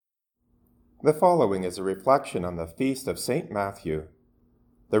The following is a reflection on the feast of St. Matthew.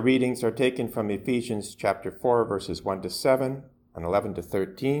 The readings are taken from Ephesians chapter 4, verses 1 to 7 and 11 to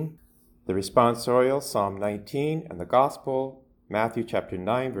 13, the responsorial Psalm 19, and the Gospel, Matthew chapter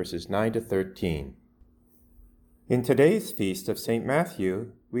 9, verses 9 to 13. In today's feast of St.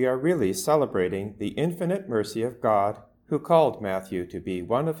 Matthew, we are really celebrating the infinite mercy of God who called Matthew to be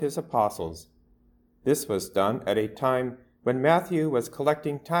one of his apostles. This was done at a time when Matthew was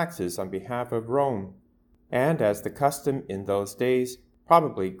collecting taxes on behalf of Rome, and as the custom in those days,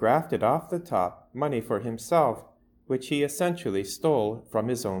 probably grafted off the top money for himself, which he essentially stole from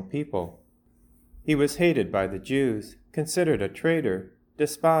his own people. He was hated by the Jews, considered a traitor,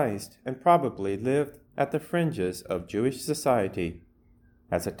 despised, and probably lived at the fringes of Jewish society.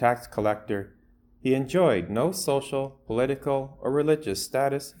 As a tax collector, he enjoyed no social, political, or religious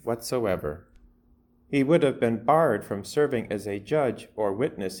status whatsoever. He would have been barred from serving as a judge or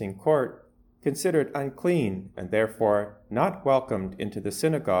witness in court, considered unclean and therefore not welcomed into the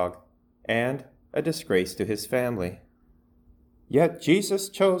synagogue, and a disgrace to his family. Yet Jesus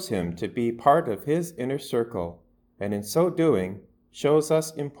chose him to be part of his inner circle, and in so doing shows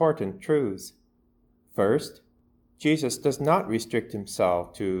us important truths. First, Jesus does not restrict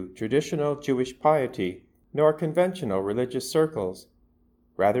himself to traditional Jewish piety nor conventional religious circles.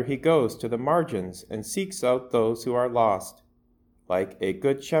 Rather, he goes to the margins and seeks out those who are lost. Like a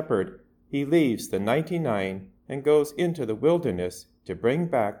good shepherd, he leaves the 99 and goes into the wilderness to bring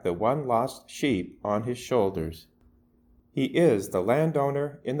back the one lost sheep on his shoulders. He is the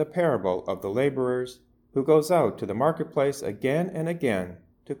landowner in the parable of the laborers who goes out to the marketplace again and again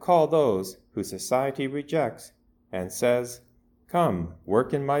to call those who society rejects and says, "Come,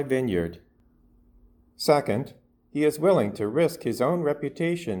 work in my vineyard." Second, he is willing to risk his own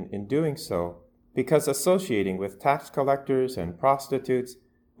reputation in doing so, because associating with tax collectors and prostitutes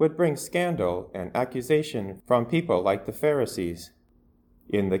would bring scandal and accusation from people like the Pharisees.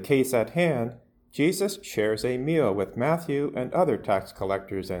 In the case at hand, Jesus shares a meal with Matthew and other tax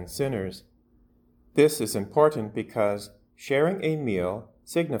collectors and sinners. This is important because sharing a meal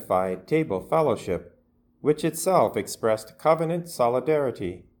signified table fellowship, which itself expressed covenant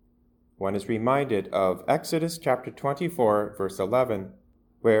solidarity. One is reminded of Exodus chapter 24, verse 11,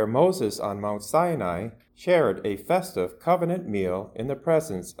 where Moses on Mount Sinai shared a festive covenant meal in the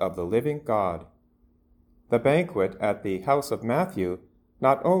presence of the living God. The banquet at the house of Matthew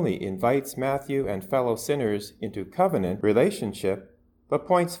not only invites Matthew and fellow sinners into covenant relationship, but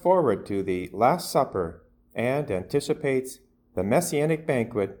points forward to the Last Supper and anticipates the messianic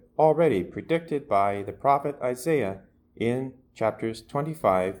banquet already predicted by the prophet Isaiah in chapters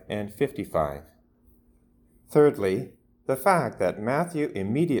 25 and 55. Thirdly, the fact that Matthew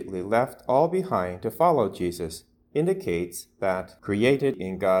immediately left all behind to follow Jesus indicates that, created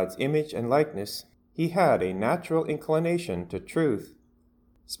in God's image and likeness, he had a natural inclination to truth.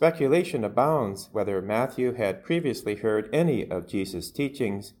 Speculation abounds whether Matthew had previously heard any of Jesus'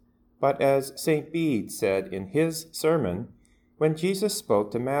 teachings, but as St. Bede said in his sermon, when Jesus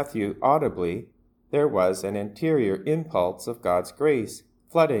spoke to Matthew audibly, there was an interior impulse of God's grace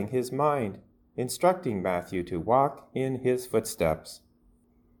flooding his mind, instructing Matthew to walk in his footsteps.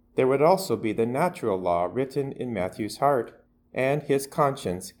 There would also be the natural law written in Matthew's heart, and his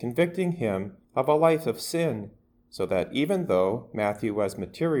conscience convicting him of a life of sin, so that even though Matthew was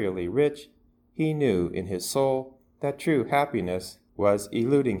materially rich, he knew in his soul that true happiness was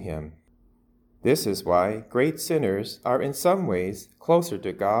eluding him. This is why great sinners are in some ways closer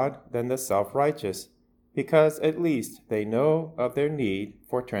to God than the self-righteous, because at least they know of their need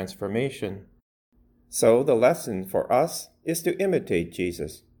for transformation. So the lesson for us is to imitate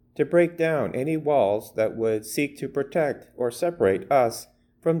Jesus, to break down any walls that would seek to protect or separate us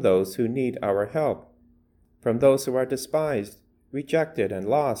from those who need our help, from those who are despised, rejected, and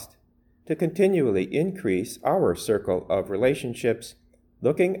lost, to continually increase our circle of relationships,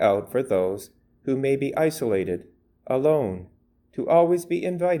 looking out for those who may be isolated, alone, to always be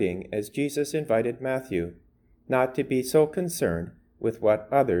inviting as Jesus invited Matthew, not to be so concerned with what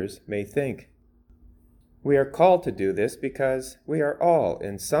others may think. We are called to do this because we are all,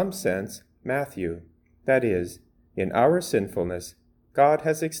 in some sense, Matthew. That is, in our sinfulness, God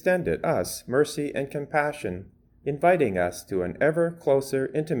has extended us mercy and compassion, inviting us to an ever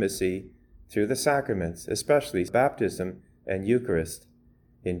closer intimacy through the sacraments, especially baptism and Eucharist.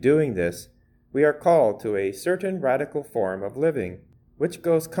 In doing this, we are called to a certain radical form of living, which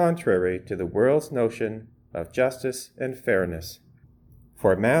goes contrary to the world's notion of justice and fairness.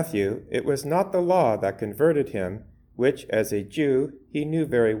 For Matthew, it was not the law that converted him, which as a Jew he knew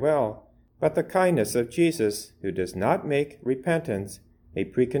very well, but the kindness of Jesus, who does not make repentance a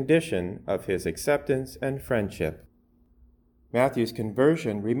precondition of his acceptance and friendship. Matthew's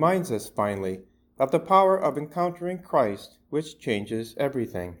conversion reminds us finally of the power of encountering Christ, which changes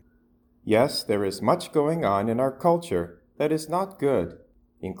everything. Yes, there is much going on in our culture that is not good,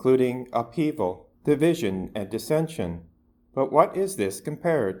 including upheaval, division, and dissension. But what is this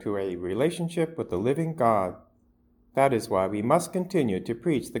compared to a relationship with the living God? That is why we must continue to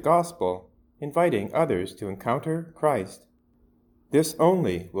preach the gospel, inviting others to encounter Christ. This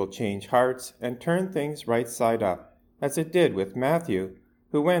only will change hearts and turn things right side up, as it did with Matthew,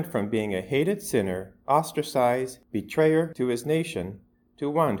 who went from being a hated sinner, ostracized, betrayer to his nation, to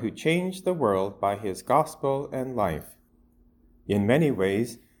one who changed the world by his gospel and life. In many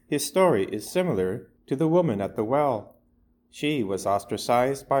ways, his story is similar to the woman at the well. She was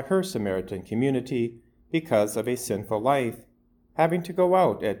ostracized by her Samaritan community because of a sinful life, having to go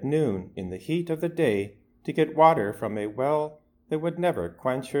out at noon in the heat of the day to get water from a well that would never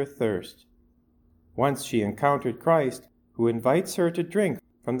quench her thirst. Once she encountered Christ, who invites her to drink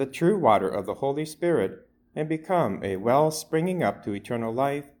from the true water of the Holy Spirit and become a well springing up to eternal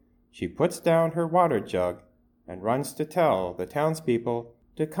life, she puts down her water jug and runs to tell the townspeople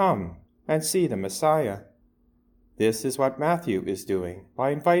to come and see the Messiah. This is what Matthew is doing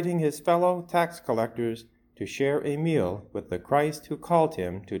by inviting his fellow tax collectors to share a meal with the Christ who called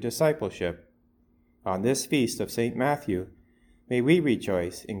him to discipleship. On this feast of St. Matthew, may we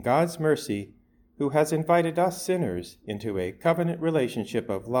rejoice in God's mercy, who has invited us sinners into a covenant relationship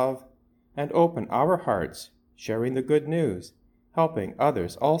of love, and open our hearts, sharing the good news, helping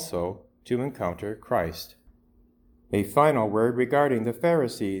others also to encounter Christ. A final word regarding the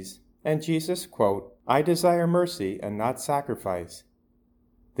Pharisees, and Jesus' quote, "I desire mercy and not sacrifice."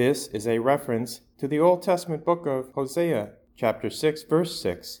 This is a reference to the Old Testament book of Hosea, chapter 6, verse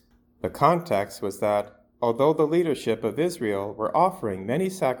 6. The context was that, although the leadership of Israel were offering many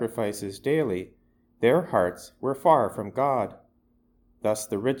sacrifices daily, their hearts were far from God. Thus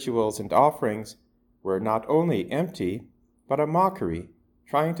the rituals and offerings were not only empty, but a mockery,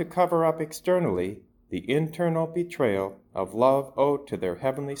 trying to cover up externally the internal betrayal of love owed to their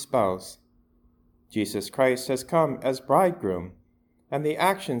heavenly spouse. Jesus Christ has come as bridegroom, and the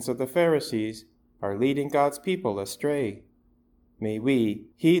actions of the Pharisees are leading God's people astray. May we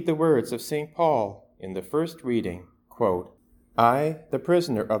heed the words of St. Paul in the first reading, quote, "I, the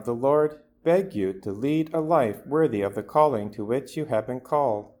prisoner of the Lord, beg you to lead a life worthy of the calling to which you have been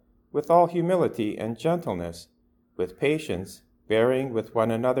called, with all humility and gentleness, with patience, bearing with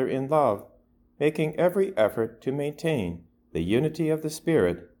one another in love, making every effort to maintain the unity of the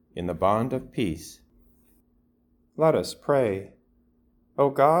Spirit in the bond of peace." Let us pray. O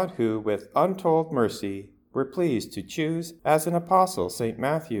God, who with untold mercy were pleased to choose as an apostle St.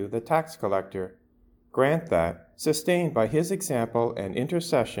 Matthew the tax collector, grant that, sustained by his example and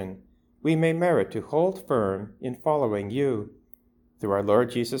intercession, we may merit to hold firm in following you. Through our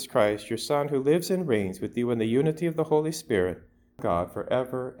Lord Jesus Christ, your Son, who lives and reigns with you in the unity of the Holy Spirit, God,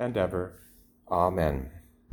 forever and ever. Amen.